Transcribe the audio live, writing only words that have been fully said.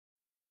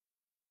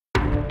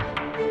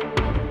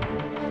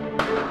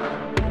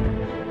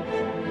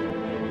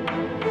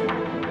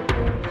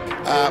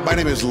My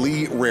name is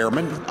Lee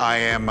Rareman. I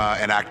am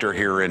an actor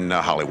here in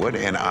Hollywood,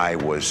 and I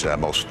was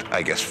most,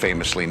 I guess,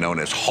 famously known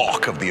as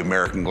Hawk of the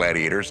American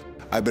Gladiators.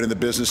 I've been in the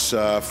business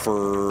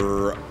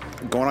for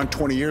going on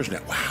 20 years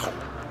now. Wow,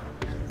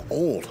 I'm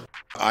old.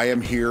 I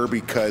am here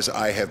because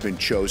I have been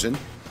chosen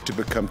to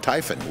become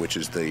Typhon, which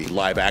is the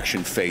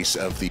live-action face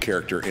of the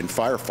character in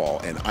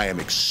Firefall, and I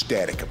am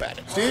ecstatic about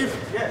it.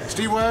 Steve? Yes.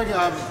 Steve Wagg,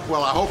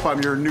 well, I hope I'm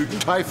your new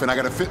Typhon. I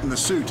got to fit in the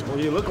suit. Well,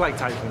 you look like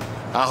Typhon.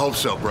 I hope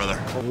so, brother.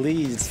 Well,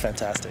 Lee is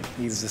fantastic.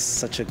 He's just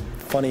such a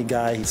funny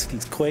guy.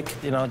 He's quick.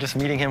 You know, just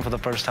meeting him for the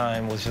first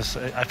time was just,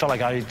 I felt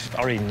like I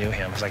already knew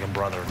him. He's like a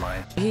brother of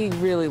mine. He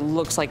really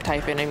looks like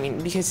Typhon. I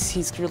mean, because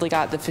he's really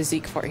got the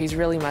physique for it. He's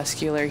really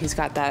muscular. He's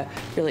got that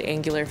really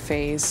angular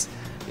face.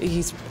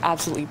 He's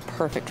absolutely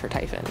perfect for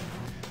Typhon.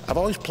 I've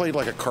always played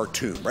like a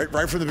cartoon.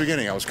 Right from the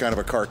beginning, I was kind of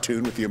a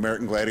cartoon with the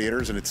American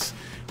Gladiators, and it's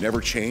never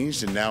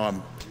changed, and now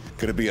I'm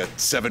gonna be a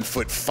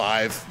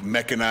 7'5"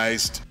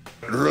 mechanized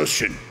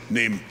Russian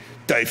named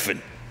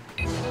Typhon.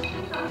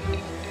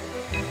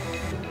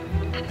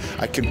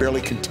 I can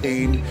barely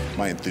contain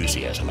my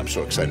enthusiasm. I'm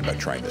so excited about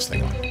trying this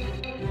thing on.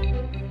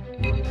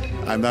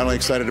 I'm not only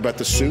excited about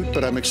the suit,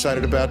 but I'm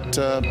excited about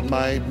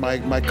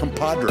my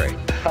compadre.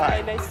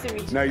 Hi, nice to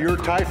meet you. Now you're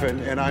Typhon,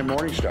 and I'm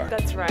Morningstar.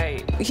 That's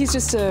right. He's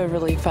just a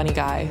really funny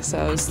guy,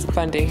 so it's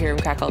fun to hear him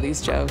crack all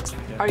these jokes.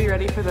 Are you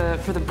ready for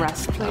the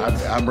breastplate?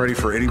 I'm ready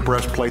for any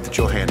breastplate that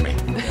you'll hand me.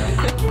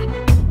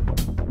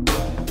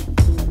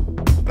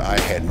 I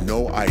had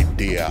no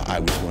idea I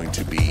was going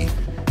to be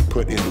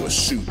put into a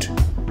suit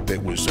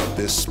that was of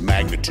this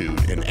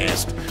magnitude and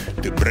asked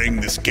to bring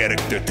this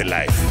character to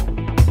life.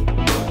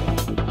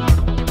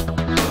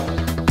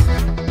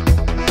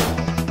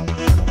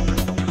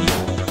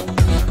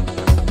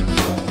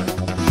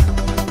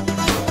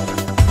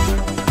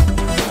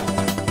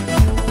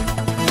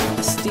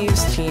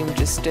 Steve's team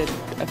just did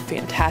a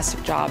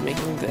fantastic job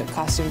making the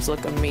costumes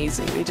look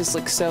amazing. They just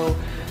look so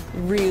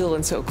real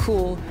and so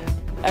cool.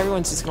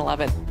 Everyone's just gonna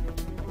love it.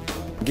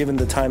 Given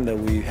the time that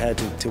we had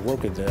to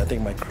work with it, I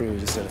think my crew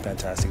just did a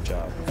fantastic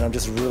job. And I'm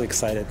just really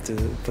excited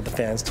for the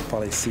fans to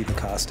probably see the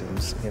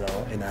costumes, you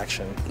know, in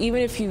action.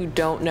 Even if you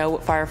don't know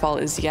what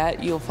Firefall is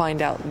yet, you'll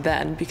find out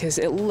then because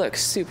it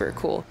looks super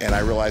cool. And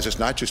I realize it's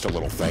not just a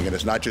little thing, and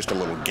it's not just a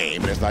little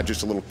game, and it's not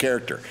just a little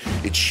character.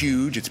 It's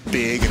huge, it's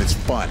big, and it's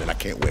fun, and I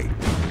can't wait.